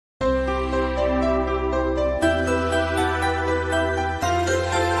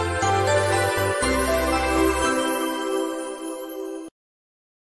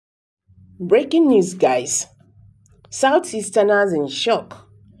Breaking news, guys. Southeasterners in shock.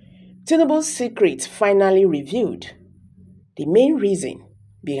 Tinubu's secret finally revealed. The main reason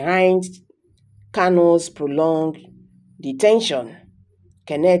behind Kanu's prolonged detention.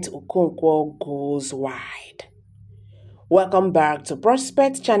 Kenneth Okonkwo goes wide. Welcome back to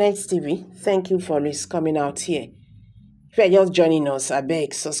Prospect Channels TV. Thank you for coming out here. If you're just joining us, I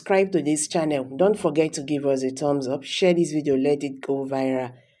beg, subscribe to this channel. Don't forget to give us a thumbs up. Share this video, let it go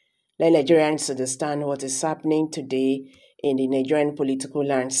viral. Let Nigerians understand what is happening today in the Nigerian political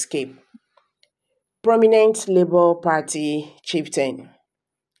landscape. Prominent Labour Party chieftain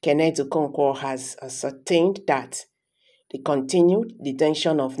Kenneth Okonkwo has ascertained that the continued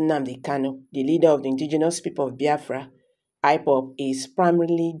detention of Nnamdi Kanu, the leader of the indigenous people of Biafra, IPOB, is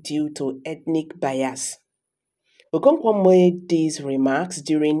primarily due to ethnic bias. Okonkwo made these remarks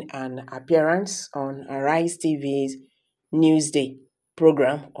during an appearance on Arise TV's Newsday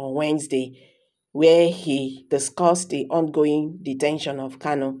program on Wednesday, where he discussed the ongoing detention of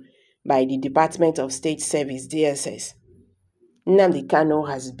Kanu by the Department of State Service (DSS). Nnamdi Kanu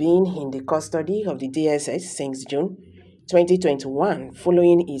has been in the custody of the DSS since June 2021,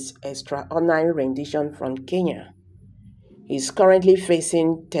 following his extraordinary rendition from Kenya. He is currently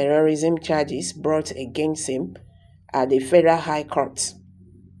facing terrorism charges brought against him at the Federal High Court.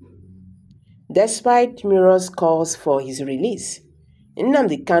 Despite numerous calls for his release,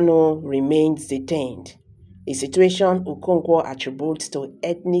 Nnamdi Kanu remains detained, a situation Okonkwo attributes to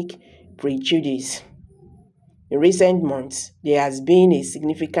ethnic prejudice. In recent months, there has been a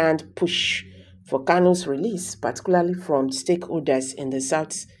significant push for Kanu's release, particularly from stakeholders in the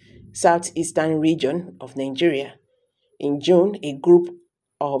southeastern region of Nigeria. In June, a group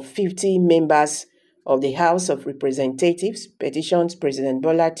of 50 members of the House of Representatives petitioned President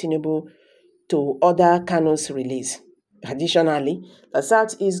Bola Tinubu to order Kanu's release. Additionally, the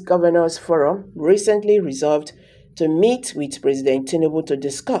Southeast Governors Forum recently resolved to meet with President Tinubu to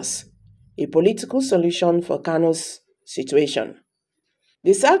discuss a political solution for Kanu's situation.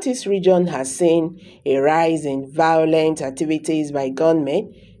 The Southeast region has seen a rise in violent activities by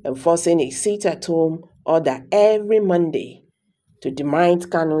gunmen enforcing a sit-at-home order every Monday to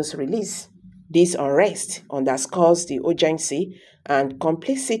demand Kanu's release. This unrest underscores the urgency and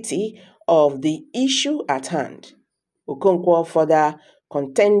complexity of the issue at hand. Okonkwo further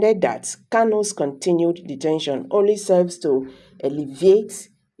contended that Kanu's continued detention only serves to elevate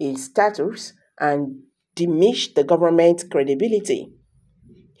his status and diminish the government's credibility.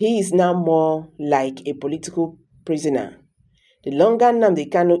 He is now more like a political prisoner. The longer Nnamdi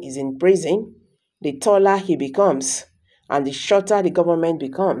Kanu is in prison, the taller he becomes, and the shorter the government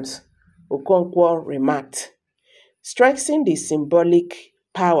becomes, Okonkwo remarked, stressing the symbolic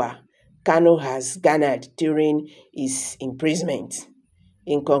power Kanu has garnered during his imprisonment.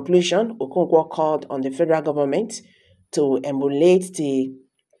 In conclusion, Okonkwo called on the federal government to emulate the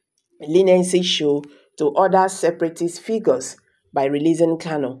leniency show to other separatist figures by releasing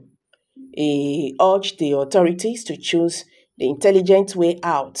Kanu. He urged the authorities to choose the intelligent way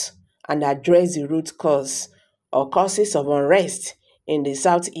out and address the root cause or causes of unrest in the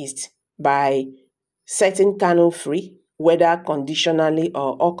Southeast by setting Kanu free, whether conditionally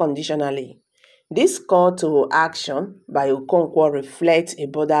or unconditionally. This call to action by Okonkwo reflects a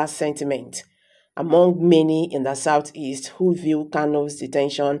broader sentiment among many in the Southeast who view Kanu's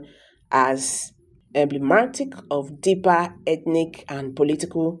detention as emblematic of deeper ethnic and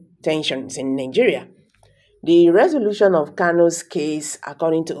political tensions in Nigeria. The resolution of Kanu's case,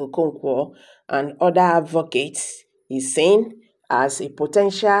 according to Okonkwo and other advocates, is seen as a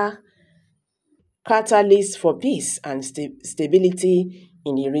potential catalyst for peace and stability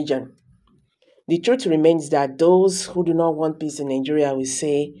in the region. The truth remains that those who do not want peace in Nigeria will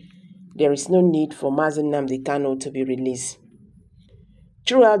say there is no need for Mazi Nnamdi Kanu to be released.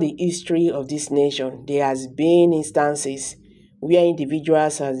 Throughout the history of this nation, there has been instances where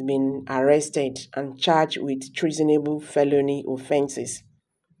individuals have been arrested and charged with treasonable felony offenses.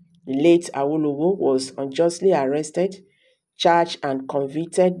 The late Awolowo was unjustly arrested, charged and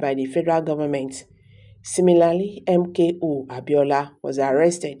convicted by the federal government. Similarly, MKO Abiola was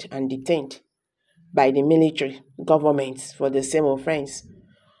arrested and detained by the military government for the same offense,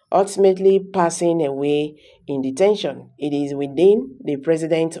 ultimately passing away in detention. It is within the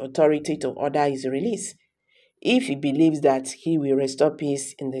president's authority to order his release if he believes that he will restore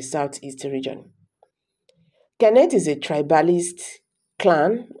peace in the Southeast region. Kenneth is a tribalist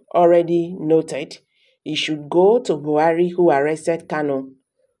clan already noted. He should go to Buhari, who arrested Kanu.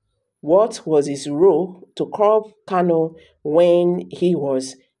 What was his role to curb Kanu when he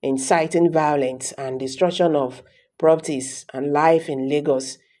was inciting violence and destruction of properties and life in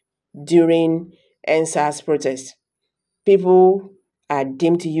Lagos during NSAS protest. People are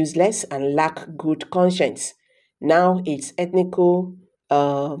deemed useless and lack good conscience. Now it's ethnical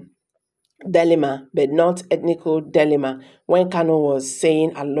uh, dilemma, but not ethnical dilemma. When Kanu was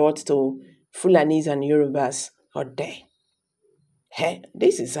saying a lot to Fulanis and Yorubas out there. Hey,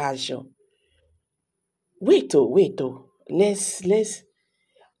 this is harsh. Oh. Wait oh. Let's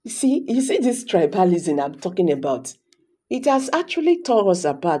you see this tribalism I'm talking about. It has actually tore us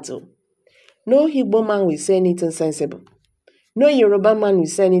apart. Oh. No Igbo man will say anything sensible. No Yoruba man will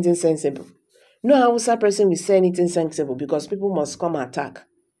say anything sensible. No Hausa person will say anything sensible because people must come attack.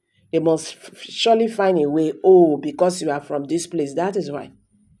 They must surely find a way. Oh, because you are from this place. That is why.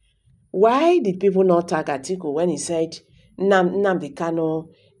 Why did people not tag Atiku when he said Nnamdi Kanu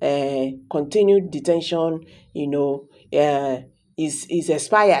continued detention, is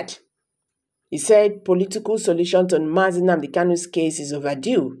expired? He said political solution to Mazi Nnamdi Kanu's case is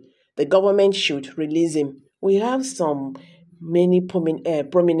overdue. The government should release him. We have many prominent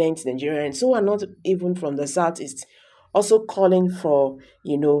Nigerians who are not even from the southeast also calling for,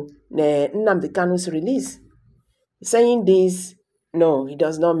 Nnamdi Kanu's release. Saying this, no, it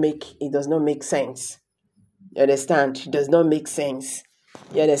does not make sense. You understand? It does not make sense.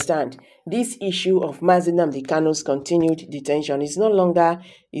 You understand? This issue of Mazi Nnamdi Kanu's continued detention is no longer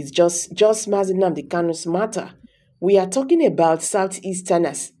just Mazi Nnamdi Kanu's matter. We are talking about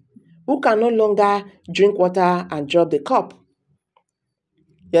Southeasterners who can no longer drink water and drop the cup.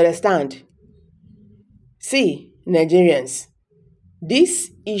 You understand? See, Nigerians,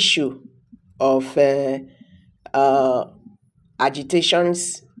 this issue of uh,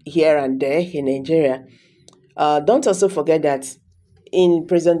 agitations here and there in Nigeria, don't also forget that in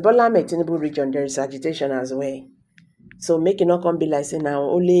President Bola Ahmed Tinubu region, there is agitation as well. So make it not come be like saying now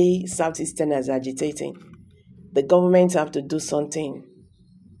only Southeasterners are agitating. The government have to do something.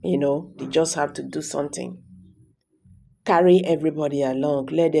 They just have to do something. Carry everybody along.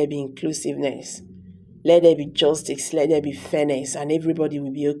 Let there be inclusiveness. Let there be justice. Let there be fairness. And everybody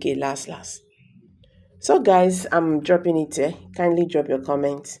will be okay last. So guys, I'm dropping it here. Kindly drop your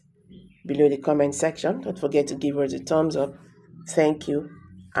comments below the comment section. Don't forget to give us a thumbs up. Thank you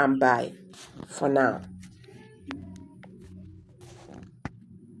and bye for now.